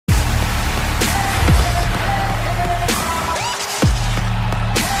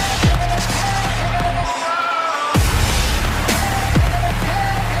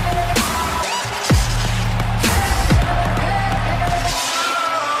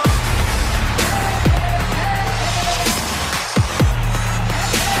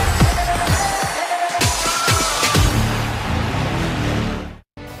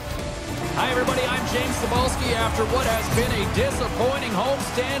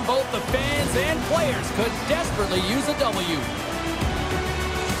understand both the fans and players could desperately use a W.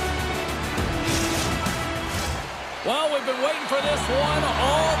 Well, we've been waiting for this one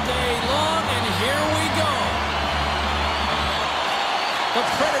all day long, and here we go. The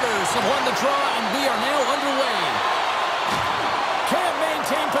Predators have won the draw, and we are now underway. Can't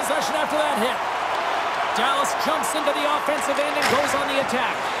maintain possession after that hit. Dallas jumps into the offensive end and goes on the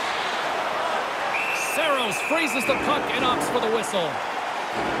attack. Saros freezes the puck and opts for the whistle.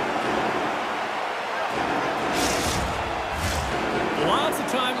 Lots of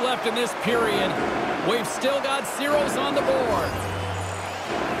time left in this period. We've still got zeros on the board.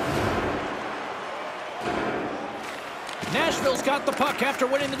 Nashville's got the puck after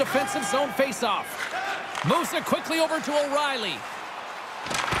winning the defensive zone faceoff. Moves it quickly over to O'Reilly.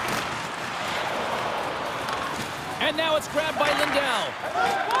 And now it's grabbed by Lindell.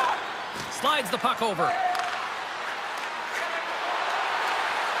 Slides the puck over.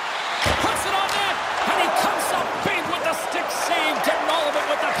 Puts it on net, and he comes up big with the stick save, getting all of it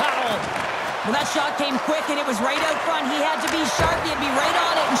with the paddle. Well, that shot came quick, and it was right out front. He had to be sharp. He had to be right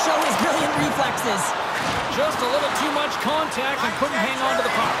on it and show his brilliant reflexes. Just a little too much contact and couldn't hang on to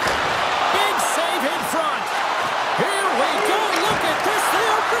the puck. Big save in front. Here we go. Look at this. They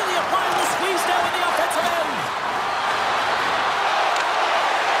are really applying the squeeze down in the offensive end.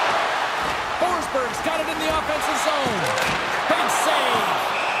 Forsberg's got it in the offensive zone. Big save.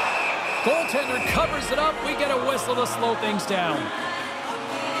 Goaltender covers it up. We get a whistle to slow things down.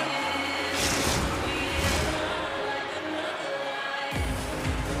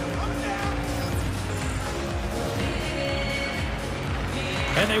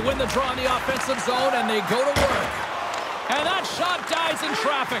 And they win the draw in the offensive zone, and they go to work. And that shot dies in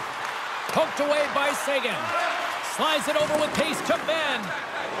traffic. Poked away by Sagan. Slides it over with pace to Ben.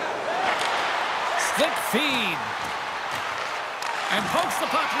 Slick feed. And pokes the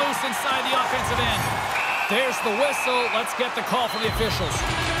puck loose inside the offensive end. There's the whistle. Let's get the call from the officials.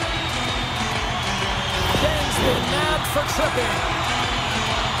 Ben's been nabbed for tripping.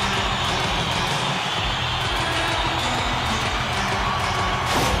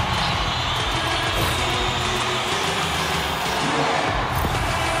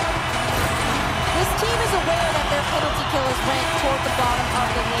 Penalty kill is ranked toward the bottom of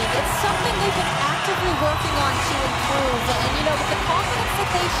the league. It's something they've been actively working on to improve. And, you know, with the confidence that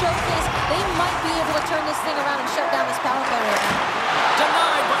they showcase, they might be able to turn this thing around and shut down this power play right now.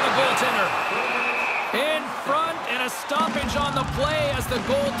 Denied by the goaltender. In front, and a stoppage on the play as the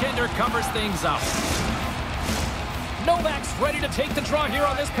goaltender covers things up. Novak's ready to take the draw here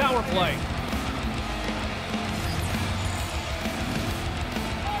on this power play.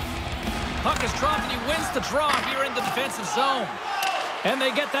 Puck is dropped, and he wins the draw here in the defensive zone. And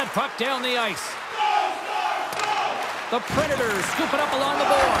they get that puck down the ice. The Predators scoop it up along the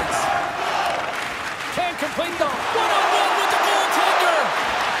boards. Can't complete the one-on-one with the goaltender.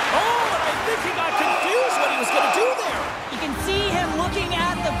 Oh, and I think he got confused what he was going to do there. You can see him looking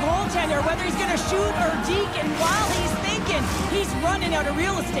at the goaltender, whether he's going to shoot or deke, and while he's thinking, he's running out of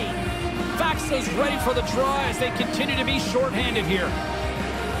real estate. Faxa's ready for the draw as they continue to be shorthanded here.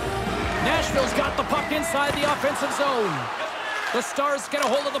 Nashville's got the puck inside the offensive zone. The Stars get a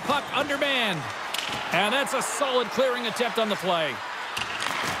hold of the puck undermanned. And that's a solid clearing attempt on the play.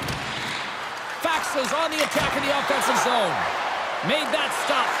 Faxa's on the attack in the offensive zone. Made that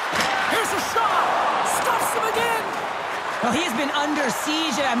stop. Here's a shot. Stops him again. Well, he has been under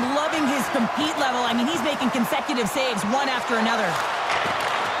siege, and I'm loving his compete level. I mean, he's making consecutive saves, one after another.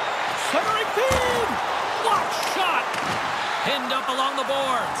 Centering feed. What shot. Pinned up along the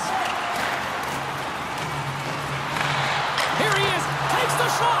boards. Here he is, takes the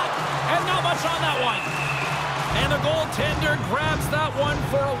shot, and not much on that one. And the goaltender grabs that one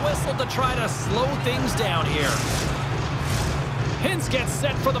for a whistle to try to slow things down here. Hintz gets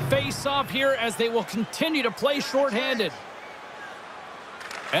set for the face-off here as they will continue to play shorthanded.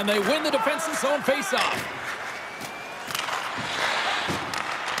 And they win the defensive zone face-off.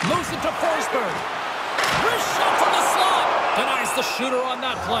 Moves it to Forsberg. Wrist shot from the slot. Denies the shooter on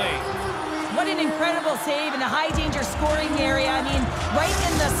that play. What an incredible save in a high-danger scoring area. I mean, right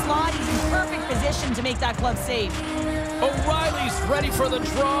in the slot, he's in perfect position to make that glove save. O'Reilly's ready for the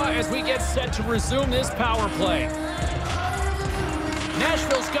draw as we get set to resume this power play.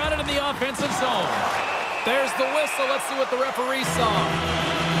 Nashville's got it in the offensive zone. There's the whistle. Let's see what the referee saw.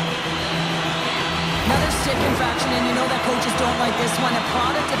 Another stick infraction, and you know that coaches don't like this one. A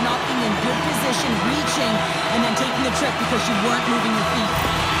product of not being in good position, reaching, and then taking the trick because you weren't moving your feet.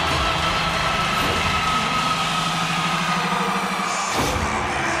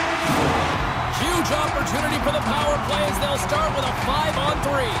 Huge opportunity for the power play as they'll start with a 5-on-3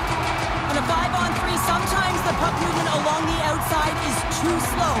 3. On a 5-on-3, sometimes the puck movement along the outside is too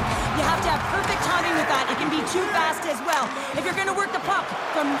slow. You have to have perfect timing with that. It can be too fast as well. If you're going to work the puck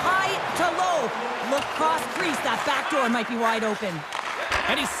from high to low, look cross crease. That back door might be wide open.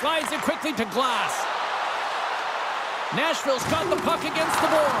 And he slides it quickly to glass. Nashville's got the puck against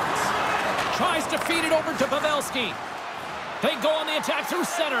the boards. Tries to feed it over to Pavelski. They go on the attack through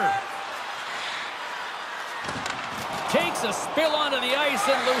center. Takes a spill onto the ice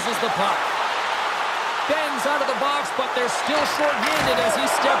and loses the puck. Bends out of the box, but they're still short-handed as he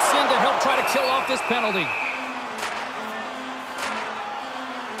steps in to help try to kill off this penalty.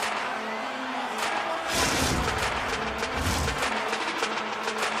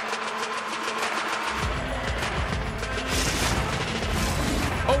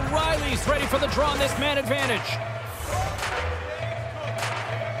 O'Reilly's ready for the draw on this man advantage.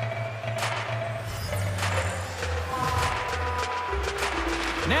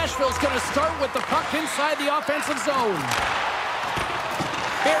 Nashville's going to start with the puck inside the offensive zone.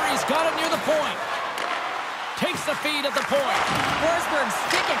 Barry's got it near the point. Takes the feed at the point. Forsberg's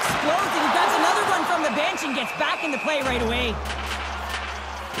stick explodes, and he grabs another one from the bench and gets back into play right away.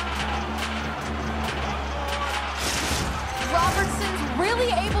 Robertson's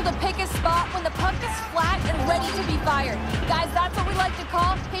really able to pick his spot when the puck is flat and ready to be fired. Guys, that's what we like to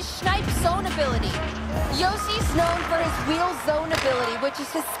call his snipe zone ability. Yossi's known for his wheel zone ability, which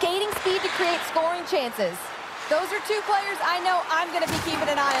is his skating speed to create scoring chances. Those are two players I know I'm going to be keeping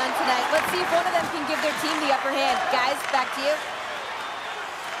an eye on tonight. Let's see if one of them can give their team the upper hand. Guys, back to you.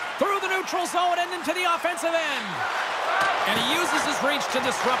 Through the neutral zone and into the offensive end. And he uses his reach to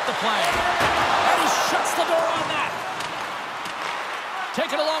disrupt the play. And he shuts the door on that.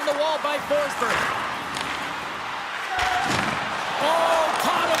 Taken along the wall by Forsberg. Oh,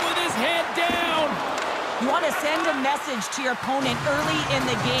 caught him with his head down. You want to send a message to your opponent early in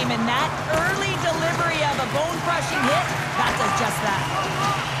the game, and that early delivery of a bone-crushing hit, that does just that.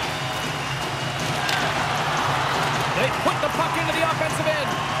 They put the puck into the offensive end.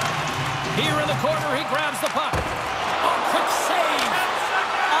 Here in the corner, he grabs the puck. Oh, quick save.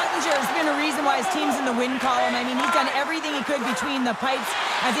 Ottinger's been a reason why his team's in the win column. I mean, he's done everything he could between the pipes,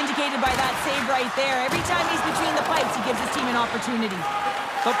 as indicated by that save right there. Every time he's between the pipes, he gives his team an opportunity.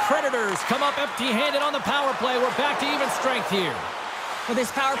 The Predators come up empty-handed on the power play. We're back to even strength here. Well, this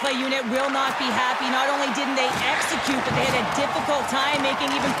power play unit will not be happy. Not only didn't they execute, but they had a difficult time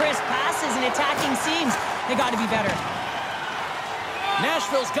making even crisp passes and attacking seams. They got to be better.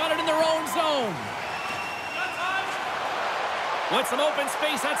 Nashville's got it in their own zone. With some open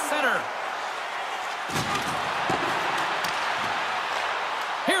space at center.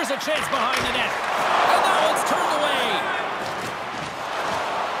 Here's a chance behind the net. And now it's turned away.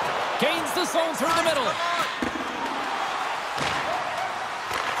 Gains the zone through the middle.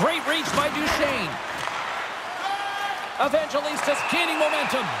 Great reach by Duchesne. Evangelistas gaining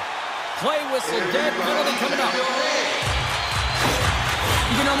momentum. Play whistle, dead penalty coming up.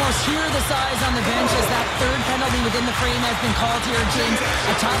 You can almost hear the size on the bench as that third penalty within the frame has been called here, James.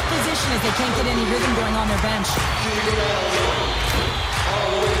 A tough position as they can't get any rhythm going on their bench.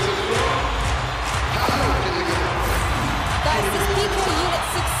 Guys, this PK unit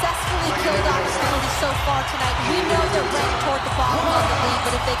successfully killed opportunities so far tonight. We know they're ranked toward the bottom of the league,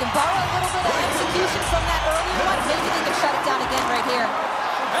 but if they can borrow a little bit of execution from that earlier one, maybe they can shut it down again right here.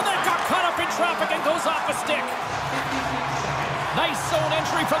 And that got caught up in traffic and goes off a stick. Nice zone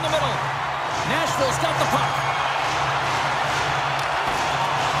entry from the middle. Nashville's got the puck.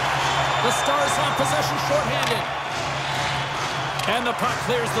 The Stars have possession shorthanded. And the puck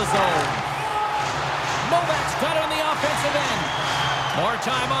clears the zone. Novak's got it on the offensive end. More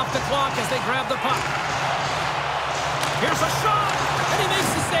time off the clock as they grab the puck. Here's a shot, and he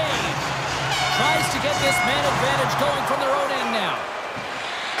makes the save. Tries to get this man advantage going from their own end now.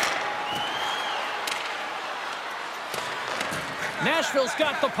 Nashville's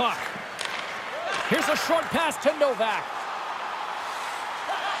got the puck. Here's a short pass to Novak.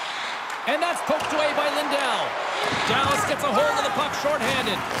 And that's poked away by Lindell. Dallas gets a hold of the puck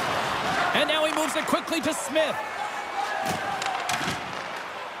shorthanded. And now he moves it quickly to Smith.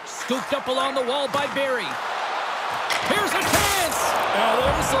 Scooped up along the wall by Barry. Here's a chance! And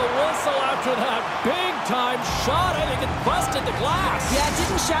there's a whistle after that big-time shot. I think it busted the glass. Yeah, it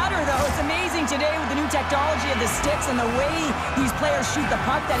didn't shatter, though. It's amazing today with the new technology of the sticks and the way these players shoot the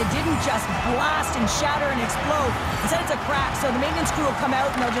puck that it didn't just blast and shatter and explode. Instead, it's a crack, so the maintenance crew will come out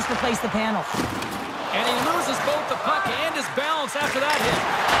and they'll just replace the panel. And he loses both the puck and his balance after that hit.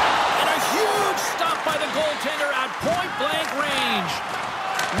 And a huge stop by the goaltender at point-blank range.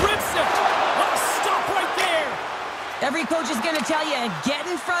 Rips it. What a stop right there. Every coach is going to tell you, get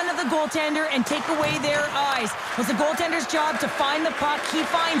in front of the goaltender and take away their eyes. It's the goaltender's job to find the puck. He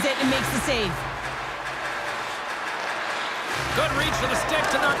finds it and makes the save. Good reach for the stick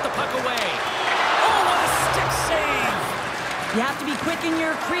to knock the puck away. Oh, what a stick save! You have to be quick in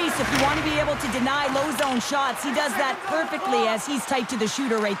your crease if you want to be able to deny low zone shots. He does that perfectly as he's tight to the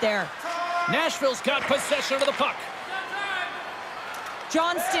shooter right there. Nashville's got possession of the puck.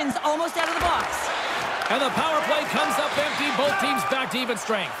 Johnston's almost out of the box. And the power play comes up empty. Both teams back to even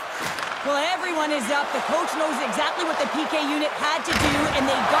strength. Well, everyone is up. The coach knows exactly what the PK unit had to do, and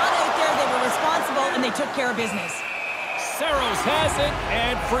they got out there, they were responsible, and they took care of business. Saros has it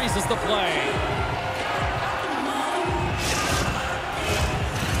and freezes the play.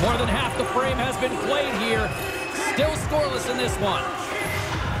 More than half the frame has been played here. Still scoreless in this one.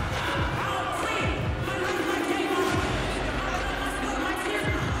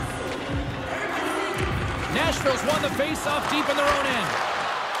 Nashville's won the face-off deep in their own end.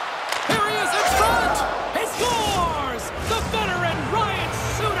 Here he is in front! He scores! The veteran Ryan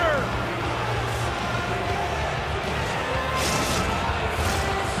Suter!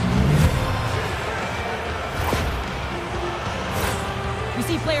 We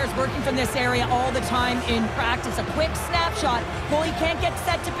see players working from this area all the time in practice. A quick snapshot. Goalie can't get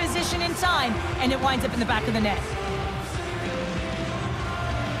set to position in time, and it winds up in the back of the net.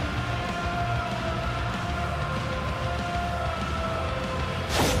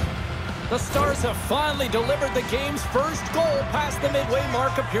 The Stars have finally delivered the game's first goal past the midway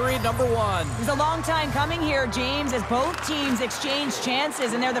mark of period number 1. It was a long time coming here, James, as both teams exchange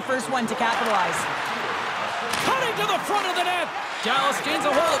chances, and they're the first one to capitalize. Cutting to the front of the net. Dallas gains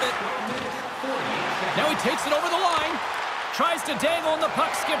a hold of it. Now he takes it over the line. Tries to dangle, and the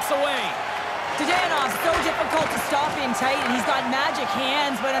puck skips away. Dadonov, so difficult to stop in tight, and he's got magic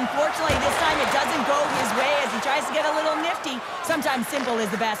hands, but unfortunately this time it doesn't go his way as he tries to get a little nifty. Sometimes simple is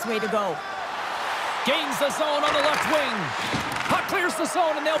the best way to go. Gains the zone on the left wing. Puck clears the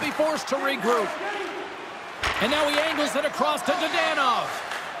zone, and they'll be forced to regroup. And now he angles it across to Dadonov.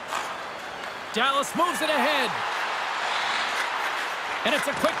 Dallas moves it ahead. And it's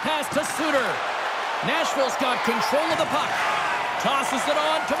a quick pass to Suter. Nashville's got control of the puck. Tosses it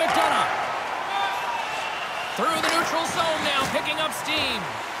on to McDonough. Through the neutral zone now, picking up steam.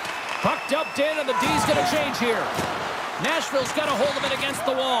 Puck dumped in, and the D's going to change here. Nashville's got a hold of it against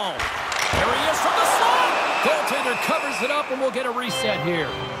the wall. There he is from the slot. Goaltender covers it up, and we'll get a reset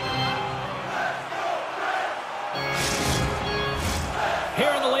here.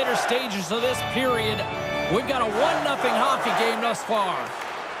 Here in the later stages of this period, we've got a 1-0 hockey game thus far.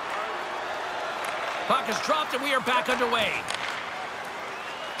 Puck is dropped, and we are back underway.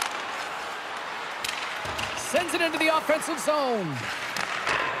 Sends it into the offensive zone.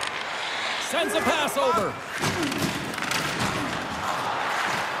 Sends a pass over.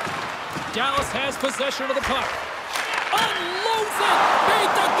 Dallas has possession of the puck. Unloads it!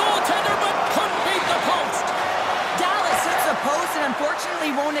 Beat the goaltender, but couldn't beat the post. Dallas hits the post and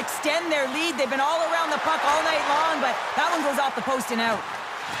unfortunately won't extend their lead. They've been all around the puck all night long, but that one goes off the post and out.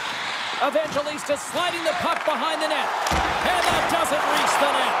 Evangelista sliding the puck behind the net. And that doesn't reach the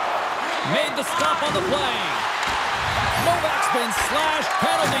net. Made the stop on the play. Novak's been slashed.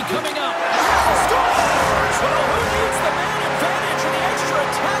 Penalty coming up. Scores! Well, who needs the man advantage and the extra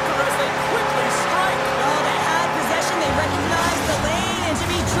attacker as they quickly strike? Well, they had possession. They recognized the lane. And to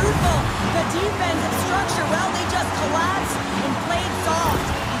be truthful, the defensive structure, well, they just collapsed and played soft.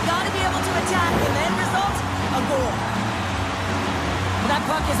 You've got to be able to attack. And then result, a goal. That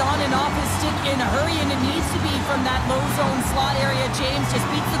puck is on and off his stick in a hurry, and it needs to be from that low zone slot area. James just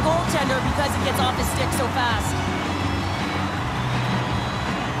beats the goaltender because it gets off his stick so fast.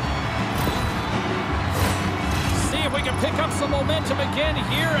 See if we can pick up some momentum again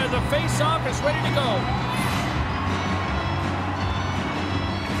here as the face-off is ready to go.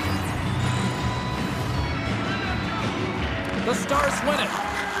 The Stars win it.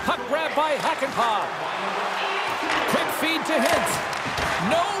 Puck grab by Hakanpää. Quick feed to Hintz.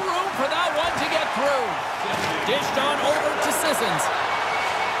 No room for that one to get through. Dished on over to Sissons.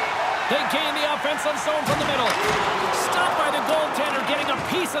 They gain the offensive zone from the middle. Stopped by the goaltender, getting a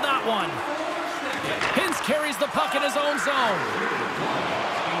piece of that one. Hintz carries the puck in his own zone.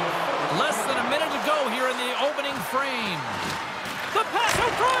 Less than a minute to go here in the opening frame. The pass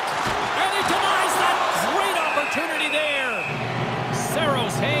out front, and he denies that great opportunity there.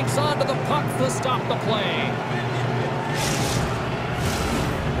 Saros hangs on to the puck to stop the play.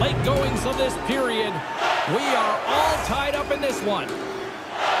 Late goings of this period. We are all tied up in this one.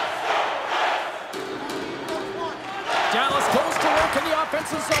 Dallas goes to work in the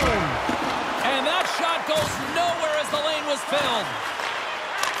offensive zone. And that shot goes nowhere as the lane was filled.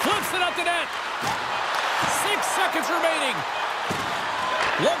 Flips it up to net. 6 seconds remaining.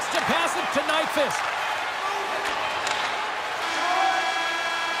 Looks to pass it to Nyquist.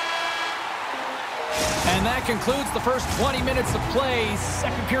 And that concludes the first 20 minutes of play.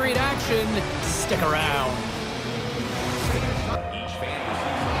 Second period action. Stick around.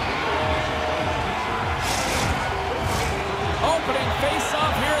 Opening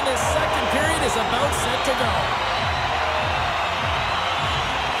face-off here in this second period is about set to go.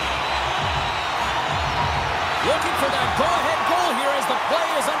 Looking for that go-ahead goal here as the play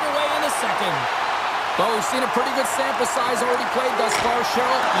is underway in the second. Well, we've seen a pretty good sample size already played thus far.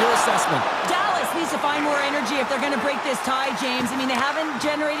 Cheryl, your assessment. Dallas needs to find more energy if they're going to break this tie, James. I mean, they haven't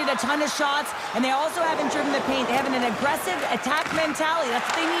generated a ton of shots, and they also haven't driven the paint. They have an aggressive attack mentality. That's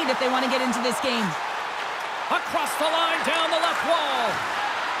what they need if they want to get into this game. Across the line, down the left wall.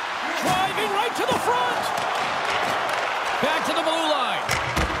 Driving right to the front. Back to the blue line.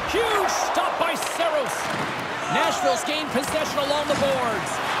 Huge stop by Saros. Nashville's gained possession along the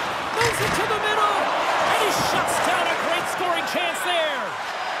boards. Moves it to the middle. And he shuts down a great scoring chance there.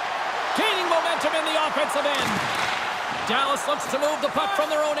 Gaining momentum in the offensive end. Dallas looks to move the puck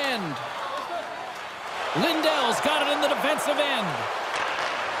from their own end. Lindell's got it in the defensive end.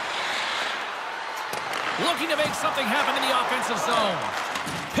 Looking to make something happen in the offensive zone.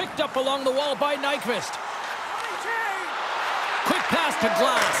 Picked up along the wall by Nyquist. Quick pass to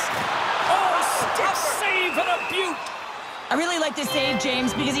Glass. Oh, stick save and a beaut. I really like this save,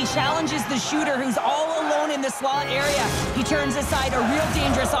 James, because he challenges the shooter who's all alone in the slot area. He turns aside a real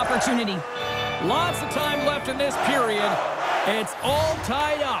dangerous opportunity. Lots of time left in this period. It's all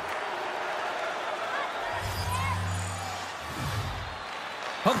tied up.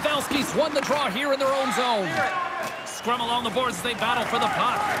 Pavelski's won the draw here in their own zone. Scrum along the boards as they battle for the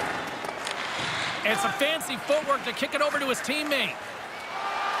puck. It's a fancy footwork to kick it over to his teammate.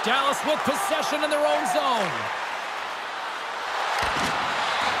 Dallas with possession in their own zone.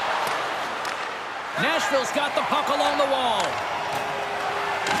 Nashville's got the puck along the wall.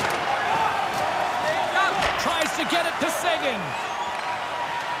 Tries to get it to Seguin.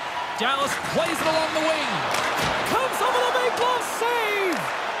 Dallas plays it along the wing. Comes up with a big glove save.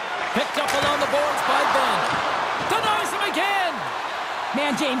 Picked up along the boards by Ben. Denies him again.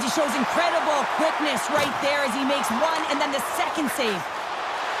 Man, James, he shows incredible quickness right there as he makes one and then the second save.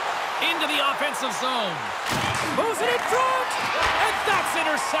 Into the offensive zone. Moves it in front. And that's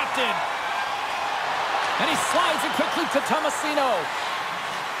intercepted. And he slides it quickly to Tomasino.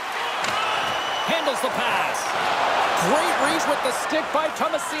 Handles the pass. Great reach with the stick by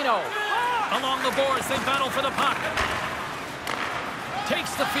Tomasino. Along the boards, they battle for the puck.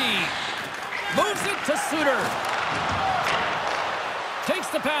 Takes the feed. Moves it to Suter. Takes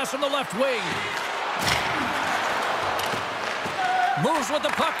the pass from the left wing. Moves with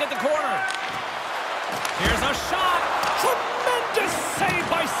the puck at the corner. Here's a shot. Tremendous save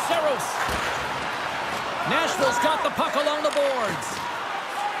by Saros. Nashville's got the puck along the boards.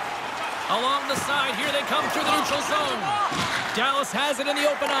 Along the side, here they come through the neutral zone. Dallas has it in the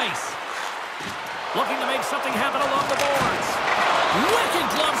open ice. Looking to make something happen along the boards. Wicked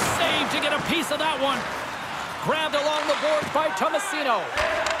glove save to get a piece of that one. Grabbed along the boards by Tomasino.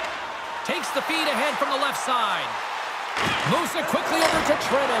 Takes the feed ahead from the left side. Moves it quickly over to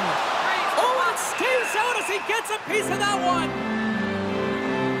Trenton. Oh, and it stays out as he gets a piece of that one.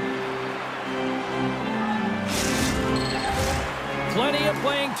 Plenty of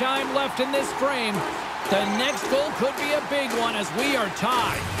playing time left in this frame. The next goal could be a big one as we are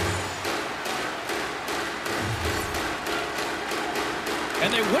tied. And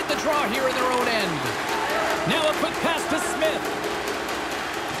they win the draw here in their own end. Now a quick pass to Smith.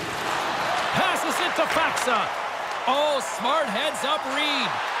 Passes it to Faxa. Oh, smart heads up Reed.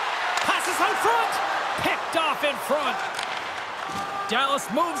 Passes out front. Picked off in front. Dallas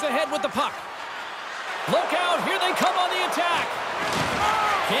moves ahead with the puck. Look out, here they come on the attack.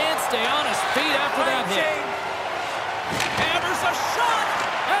 Can't stay on his feet after that hit. Hammers a shot,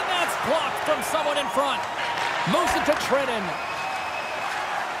 and that's blocked from someone in front. Moves it to Trenton.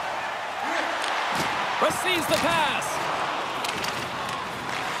 Receives the pass.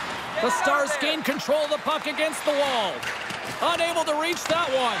 The Stars gain control of the puck against the wall. Unable to reach that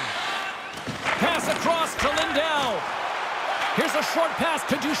one. Pass across to Lindell. Here's a short pass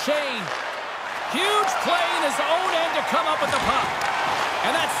to Duchesne. Huge play in his own end to come up with the puck.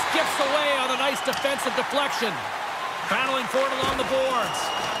 And that skips away on a nice defensive deflection. Battling for it along the boards.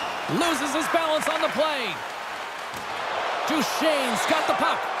 Loses his balance on the play. Duchesne's got the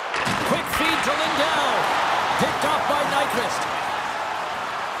puck. Quick feed to Lindell. Picked off by Nyquist.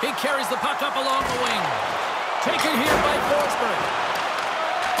 He carries the puck up along the wing. Taken here by Forsberg.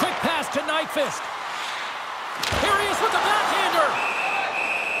 Quick pass to Nyquist. Here he is with the backhander.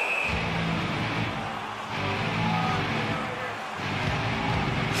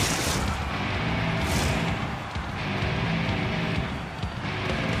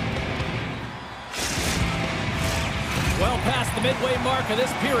 Well past the midway mark of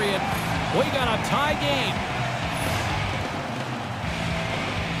this period, we got a tie game.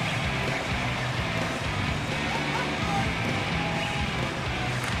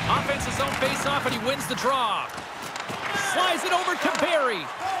 Offense's own face-off, and he wins the draw. Slides it over to Barry.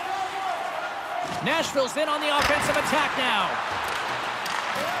 Nashville's in on the offensive attack now.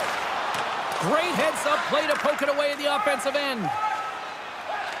 Great heads-up play to poke it away at the offensive end.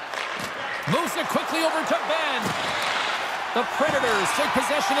 Moves it quickly over to Ben. The Predators take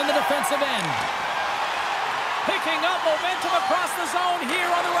possession in the defensive end. Picking up momentum across the zone here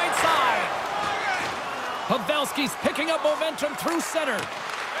on the right side. Pavelski's picking up momentum through center.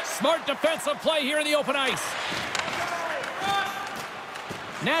 Smart defensive play here in the open ice.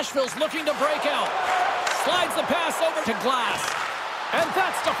 Nashville's looking to break out. Slides the pass over to Glass. And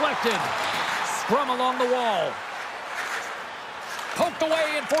that's deflected. Scrum along the wall. Poked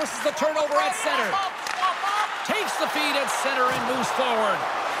away and forces the turnover at center. Takes the feed at center and moves forward.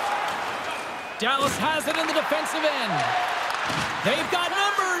 Dallas has it in the defensive end. They've got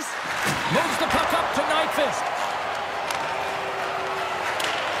numbers. Moves the puck up to Nyquist.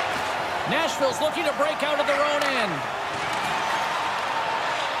 Nashville's looking to break out of their own end.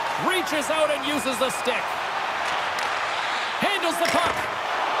 Reaches out and uses the stick. Handles the puck.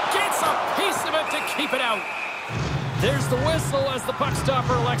 Gets a piece of it to keep it out. There's the whistle as the puck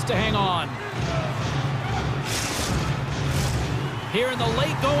stopper elects to hang on. Here in the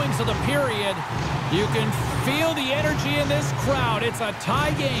late goings of the period, you can feel the energy in this crowd. It's a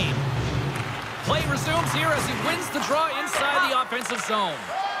tie game. Play resumes here as he wins the draw inside the offensive zone.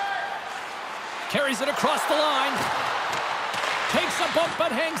 Carries it across the line. Takes a bump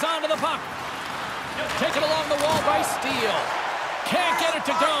but hangs on to the puck. Taken along the wall by Steele. Can't get it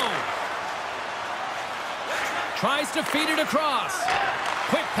to go. Tries to feed it across.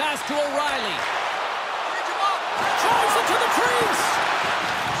 Quick pass to O'Reilly. Drives it to the crease.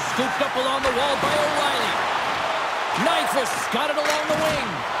 Scooped up along the wall by O'Reilly. Nyquist's got it along the wing.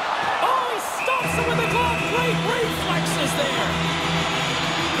 Oh, he stops it with the glove. Great reflexes there.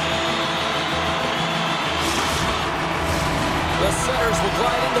 The Senators will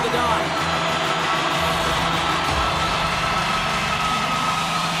glide into the dot.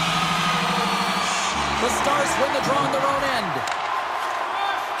 The Stars win the draw on their own end.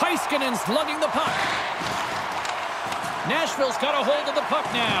 Heiskanen's lugging the puck. Nashville's got a hold of the puck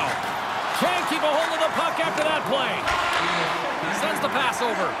now. Can't keep a hold of the puck after that play. Sends the pass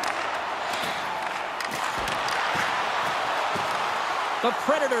over. The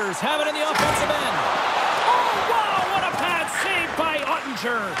Predators have it in the offensive end. Oh, wow, what a pad save by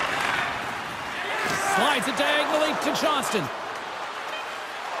Ottinger. Slides it diagonally to Johnston.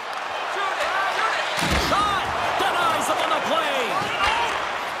 Shot! Denies him on the play.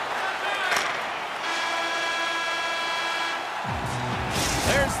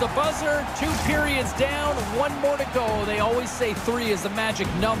 There's the buzzer. 2 periods down, 1 more to go. They always say 3 is the magic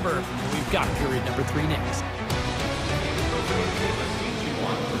number. We've got period number 3 next.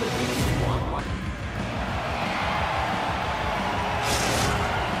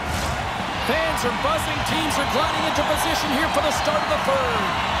 Fans are buzzing. Teams are gliding into position here for the start of the third.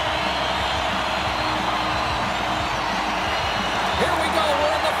 Here we go.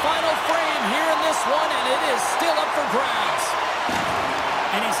 We're in the final frame here in this one, and it is still up for grabs.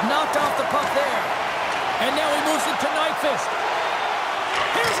 And he's knocked off the puck there. And now he moves it to Nyquist.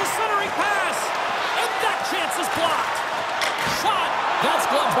 Here's a centering pass. And that chance is blocked. Shot. That's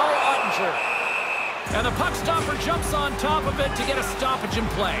gloved by Ottinger. And the puck stopper jumps on top of it to get a stoppage in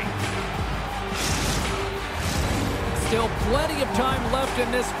play. Still plenty of time left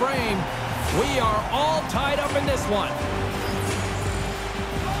in this frame. We are all tied up in this one.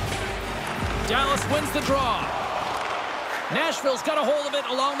 Dallas wins the draw. Nashville's got a hold of it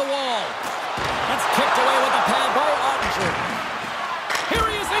along the wall. That's kicked away with a pad by Ottinger. Here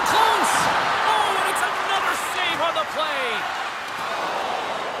he is in close. Oh, and it's another save on the play.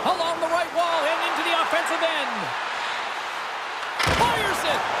 Along the right wall and into the offensive end. Fires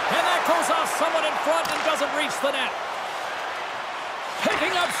it. And that goes off someone in front and doesn't reach the net.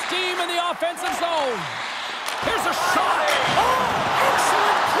 Picking up steam in the offensive zone. Here's a shot. Oh,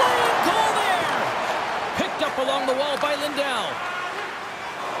 excellent play and goal there. Picked up along the wall by Lindell.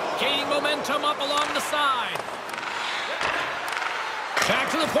 Gaining momentum up along the side. Back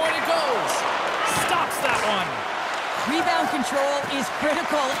to the point it goes. Stops that one. Rebound control is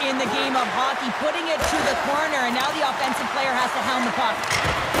critical in the game of hockey, putting it to the corner, and now the offensive player has to hound the puck.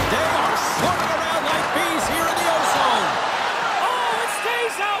 They are swarming around like bees here in the O-zone. Oh, it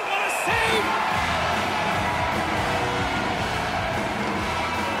stays out. What a save.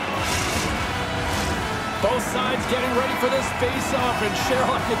 Both sides getting ready for this face-off, and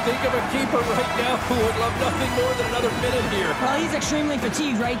Cheryl, I can think of a keeper right now who would love nothing more than another minute here. Well, he's extremely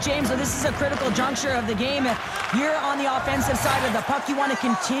fatigued, right, James? So this is a critical juncture of the game. If you're on the offensive side of the puck, you want to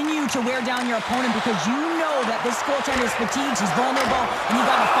continue to wear down your opponent because you know that this goaltender is fatigued, he's vulnerable, and you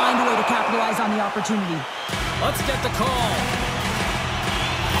got to find a way to capitalize on the opportunity. Let's get the call.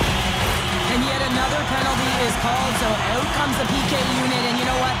 And yet another penalty is called, so out comes the PK unit, and you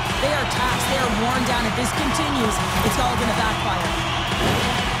know what? They are taxed, they are worn down. If this continues, it's all going to backfire.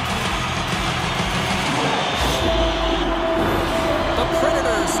 The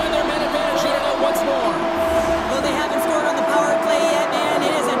Predators and their man advantage here to go once more. Well, they haven't scored on the power play yet, man.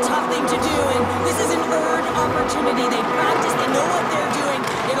 It is a tough thing to do, and this is an earned opportunity. They practice, they know what they're doing.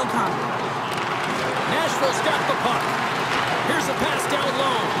 It'll come. Nashville's got the puck. Here's a pass down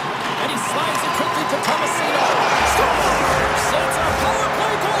low. And he slides it quickly to Tomasino. Scores! It's a power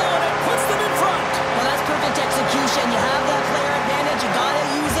play goal, and it puts them in front. Well, that's perfect execution. You have that player advantage. You got to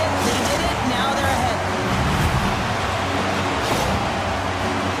use it. They did it. Now they're ahead.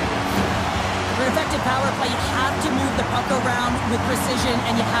 For an effective power play, you have to move the puck around with precision,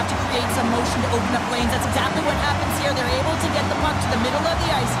 and you have to create some motion to open up lanes. That's exactly what happens here. They're able to get the puck to the middle of the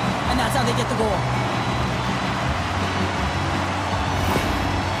ice, and that's how they get the goal.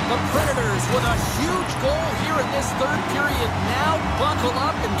 The Predators with a huge goal here in this third period. Now buckle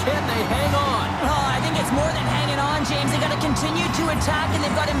up, and can they hang on? Oh, I think it's more than hanging on, James. They got to continue to attack, and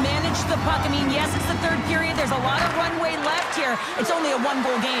they've got to manage the puck. I mean, yes, it's the third period. There's a lot of runway left here. It's only a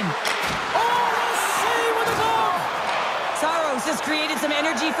one-goal game. Oh, a save with a goal! Saros has created some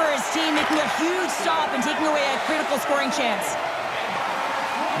energy for his team, making a huge stop and taking away a critical scoring chance.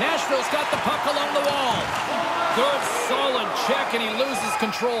 Nashville's got the puck along the wall. Good, solid check, and he loses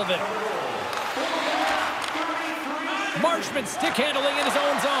control of it. Marchman stick handling in his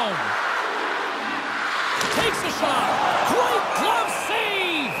own zone. Takes a shot. Great glove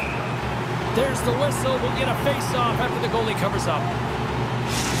save! There's the whistle. We'll get a face-off after the goalie covers up.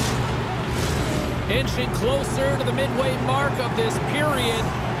 Inching closer to the midway mark of this period.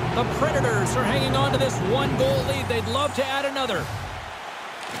 The Predators are hanging on to this one-goal lead. They'd love to add another.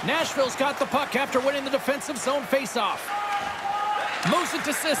 Nashville's got the puck after winning the defensive zone face-off. Moves it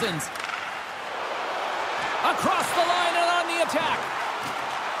to Sissons. Across the line and on the attack.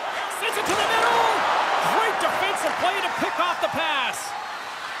 Sends it to the middle. Great defensive play to pick off the pass.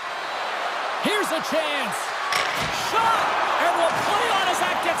 Here's a chance. Shot! And will play on as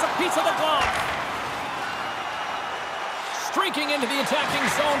that gets a piece of the glove. Streaking into the attacking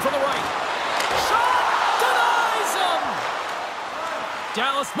zone from the right. Shot! Denies him!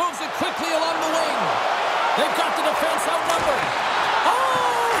 Dallas moves it quickly along the wing. They've got the defense outnumbered.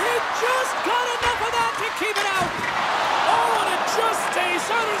 Oh, he just got enough of that to keep it out. Oh, and it just stays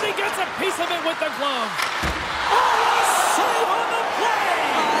out as he gets a piece of it with the glove. Oh, what a save on the play!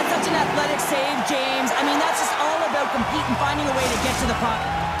 That's such an athletic save, James. I mean, that's just all about competing, finding a way to get to the puck.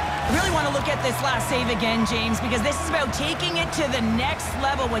 I really want to look at this last save again, James, because this is about taking it to the next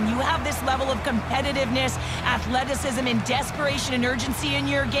level. When you have this level of competitiveness, athleticism, and desperation and urgency in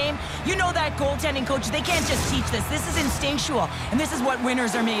your game, you know that goaltending coaches, they can't just teach this. This is instinctual, and this is what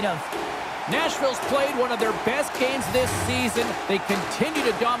winners are made of. Nashville's played one of their best games this season. They continue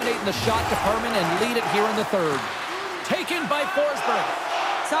to dominate in the shot department and lead it here in the third. Taken by Forsberg.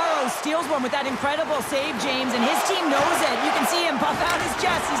 Saros steals one with that incredible save, James, and his team knows it. You can see him puff out his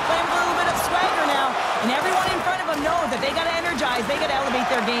chest. He's playing with a little bit of swagger now, and everyone in front of him knows that they got to energize, they got to elevate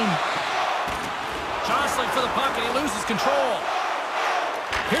their game. Jostling for the puck, and he loses control.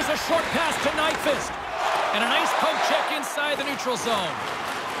 Here's a short pass to Nyquist, and a nice poke check inside the neutral zone.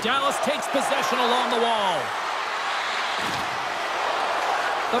 Dallas takes possession along the wall.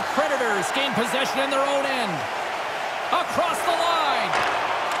 The Predators gain possession in their own end. Across the line.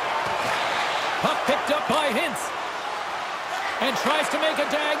 Puck picked up by Hintz. And tries to make a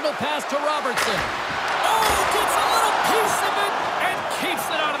diagonal pass to Robertson. Oh, gets a little piece of it and keeps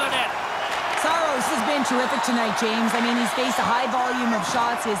it out of the net. Saros has been terrific tonight, James. I mean, he's faced a high volume of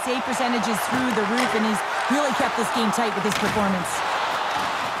shots. His save percentage is through the roof, and he's really kept this game tight with his performance.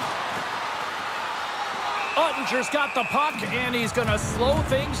 Ottinger's got the puck, and he's going to slow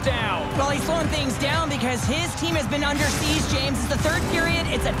things down. Well, he's slowing things down because his team has been under siege, James. It's the third period.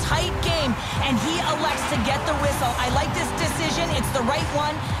 It's a tight game, and he elects to get the whistle. I like this decision. It's the right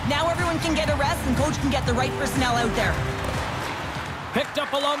one. Now everyone can get a rest, and coach can get the right personnel out there. Picked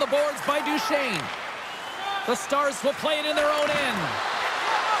up along the boards by Duchesne. The Stars will play it in their own end.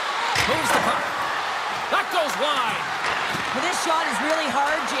 Moves the puck. That goes wide. Well, this shot is really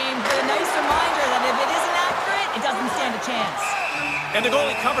hard, James, but a nice reminder that if it isn't accurate, it doesn't stand a chance. And the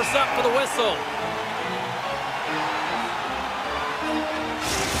goalie covers up for the whistle.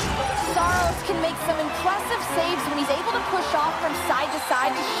 Saros can make some impressive saves when he's able to push off from side to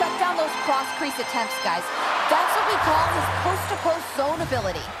side to shut down those cross-crease attempts, guys. That's what we call his post-to-post zone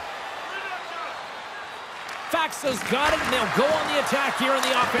ability. Faxa's got it, and they'll go on the attack here in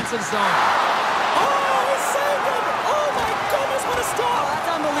the offensive zone. Oh, he saved it! Oh, my goodness, what a stop! Oh, that's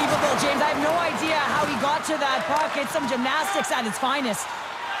unbelievable, James. I have no idea how he got to that puck. It's some gymnastics at its finest.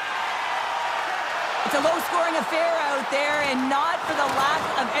 It's a low-scoring affair out there, and not for the lack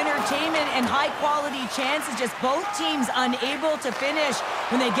of entertainment and high-quality chances. Just both teams unable to finish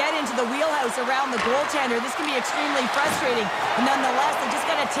when they get into the wheelhouse around the goaltender. This can be extremely frustrating, but nonetheless, they just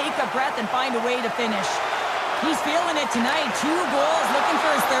got to take a breath and find a way to finish. He's feeling it tonight. 2 goals, looking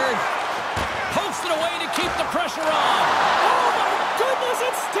for his third. Pokes it away to keep the pressure on. Oh, my goodness,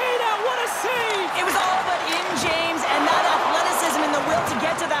 it stayed out. What a save! It was all but in, James, and that athleticism and the will to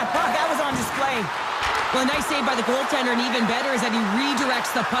get to that puck, that was on display. Well, a nice save by the goaltender, and even better is that he redirects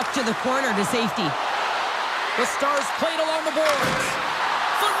the puck to the corner to safety. The Stars played along the boards.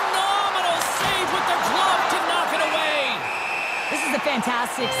 Phenomenal save with the glove to knock it away. This is a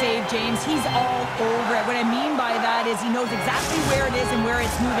fantastic save, James. He's all over it. What I mean by that is he knows exactly where it is and where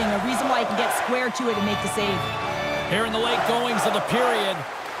it's moving, a reason why he can get square to it and make the save. Here in the late goings of the period,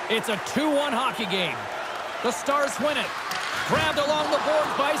 it's a 2-1 hockey game. The Stars win it. Grabbed along the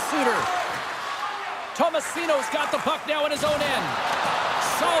boards by Suter. Tomasino's got the puck now in his own end.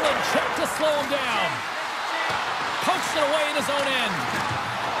 Solid check to slow him down. Pokes it away in his own end.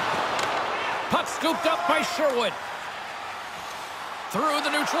 Puck scooped up by Sherwood. Through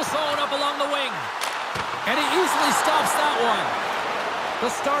the neutral zone up along the wing. And he easily stops that one.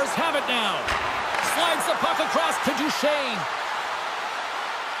 The Stars have it now. Slides the puck across to Duchesne.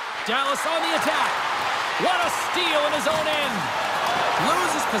 Dallas on the attack. What a steal in his own end.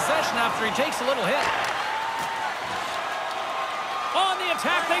 Loses possession after he takes a little hit. On the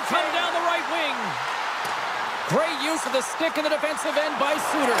attack, they come down the right wing. Great use of the stick in the defensive end by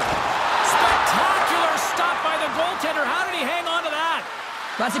Suter. Spectacular stop by the goaltender. How did he hang on to that?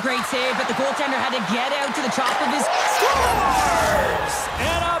 That's a great save, but the goaltender had to get out to the top of his... Scores!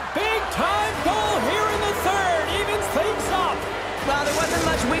 And a big-time goal here in the third. Evens things up. Well, there wasn't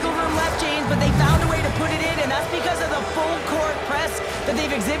much wiggle room left, James, but they found a way to put it in, and that's because of the full-court press that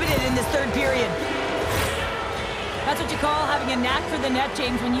they've exhibited in this third period. That's what you call having a knack for the net,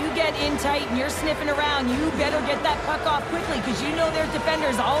 James. When you get in tight and you're sniffing around, you better get that puck off quickly because you know there's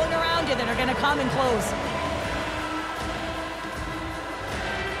defenders all in around you that are going to come and close.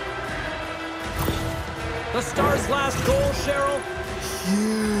 The Stars' last goal, Cheryl,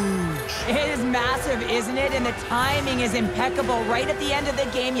 huge. It is massive, isn't it? And the timing is impeccable. Right at the end of the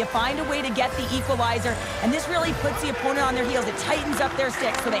game, you find a way to get the equalizer, and this really puts the opponent on their heels. It tightens up their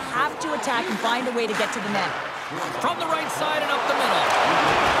sticks, so they have to attack and find a way to get to the net. From the right side and up the middle.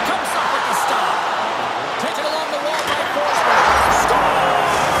 Comes up with the stop. Taken along the wall by Forsberg.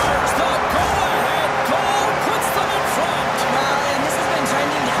 Scores! The go-ahead goal puts them in front. Well, and this has been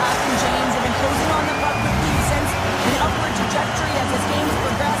trending to happen, James. They've been closing on the puck with the sense an upward trajectory as this game's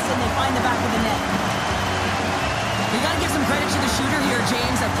progressed, and they find the back of the net. You got to give some credit to the shooter here,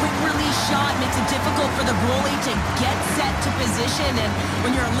 James. A quick release shot makes it difficult for the goalie to get set to position, and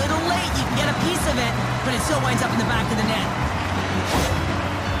when you're a little late, you can get a piece of it, but it still winds up in the back of the net.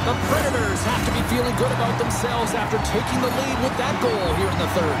 The Predators have to be feeling good about themselves after taking the lead with that goal here in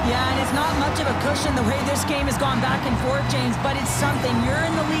the third. Yeah, and it's not much of a cushion the way this game has gone back and forth, James, but it's something. You're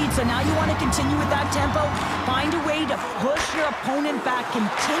in the lead, so now you want to continue with that tempo. Find a way to push your opponent back.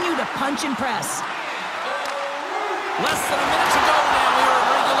 Continue to punch and press. Less than a minute to go now. We are in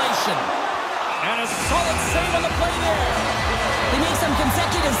regulation. And a solid save on the play there. They make some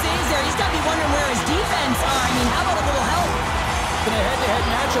consecutive saves there. He's got to be wondering where his defense are. I mean, how about a little help? In a head-to-head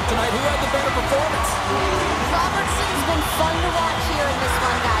matchup tonight, who had the better performance? Robertson's been fun to watch here in this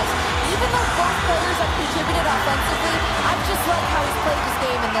one, guys. Even though both players have contributed offensively, I've just loved how he's played his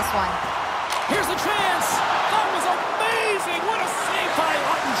game in this one. Here's the chance. That was amazing. What a save by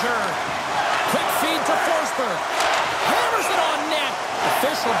Ottinger. Quick feed to Forsberg. Hammers it on net.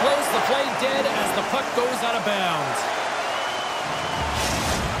 Official blows the play dead as the puck goes out of bounds.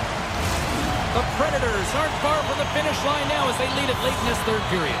 The Predators aren't far from the finish line now as they lead it late in this third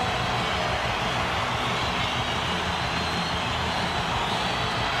period.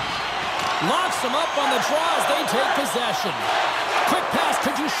 Locks them up on the draw as they take possession. Quick pass to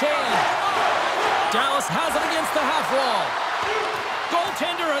Duchesne. Dallas has it against the half wall.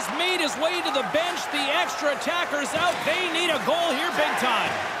 Goaltender has made his way to the bench. The extra attackers out. They need a goal here big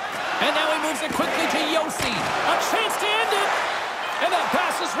time. And now he moves it quickly to Yossi. A chance to end it. And that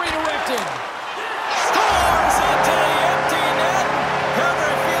pass is redirected. Scores into the empty net. However,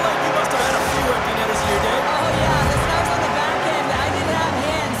 I feel like you must have had a few empty netters in your day. Oh, yeah. Listen, I was on the back end. I didn't have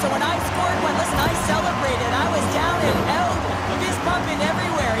hands. So when I scored one, listen, I celebrated. I was down and out, fist pumping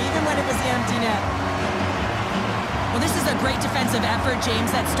everywhere, even when it was the empty net. Well, this is a great defensive effort, James,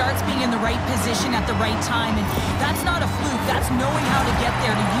 that starts being in the right position at the right time. And that's not a fluke. That's knowing how to get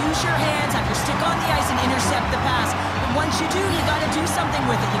there, to use your hands, have your stick on the ice, and intercept the pass. But once you do, you got to do something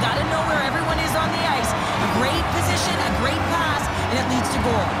with it. You got to know where everyone is on the ice. A great position, a great pass, and it leads to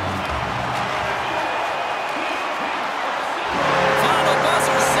goal. Final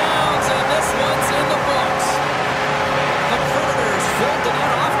buzzer sounds, and this one's in the books. The Predators filled the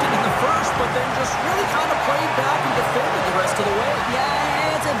net often in the first, but then just really kind of played back and defended the rest of the way.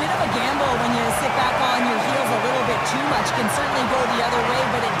 Yeah, it's a bit of a gamble when you sit back on your heels a little bit too much. Can certainly go the other way,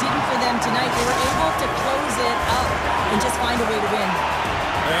 but it didn't for them tonight. They were able to close it up and just find a way to win.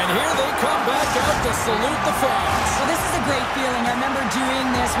 And here they come back out to salute the fans. Well, this is a great feeling. I remember doing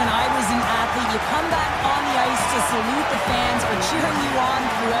this when I was an athlete. You come back on the ice to salute the fans for cheering you on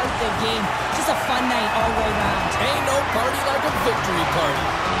throughout the game. Just a fun night all the way around. Ain't no party like a victory party.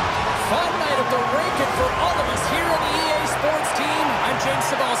 Fun night at the rink, and for all of us here on the EA Sports team, I'm James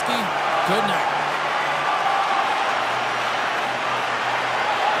Cybulski. Good night.